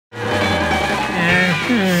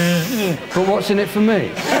But what's in it for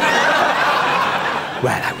me?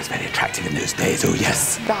 Well, I was very attractive in those days, oh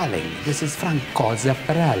yes. Darling, this is Franco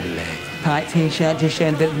Zaffarelli. Tight t-shirt, just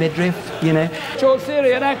showing the midriff, you know. Short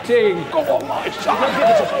Syrian acting. Go on, my son.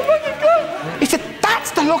 He said, that's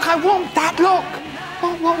the look I want, that look.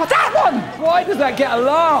 What, that one? Why does that get a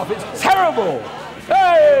laugh? It's terrible.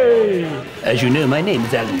 Hey! As you know, my name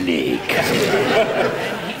is Alan Lake.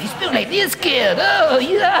 You smell like this, kid. Oh,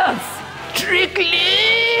 yes. Trick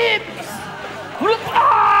lips.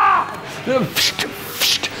 Ah!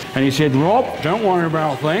 And he said, Rob, don't worry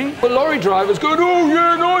about a thing. The lorry driver's going, oh,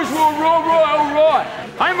 yeah, nice one, Rob, right, all right.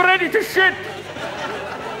 I'm ready to shit.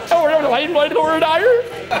 Oh, I'm ready to retire.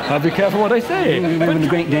 I'll be careful what I say. Having a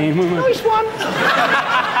great game. Nice one. Thank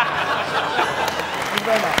you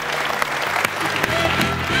very much.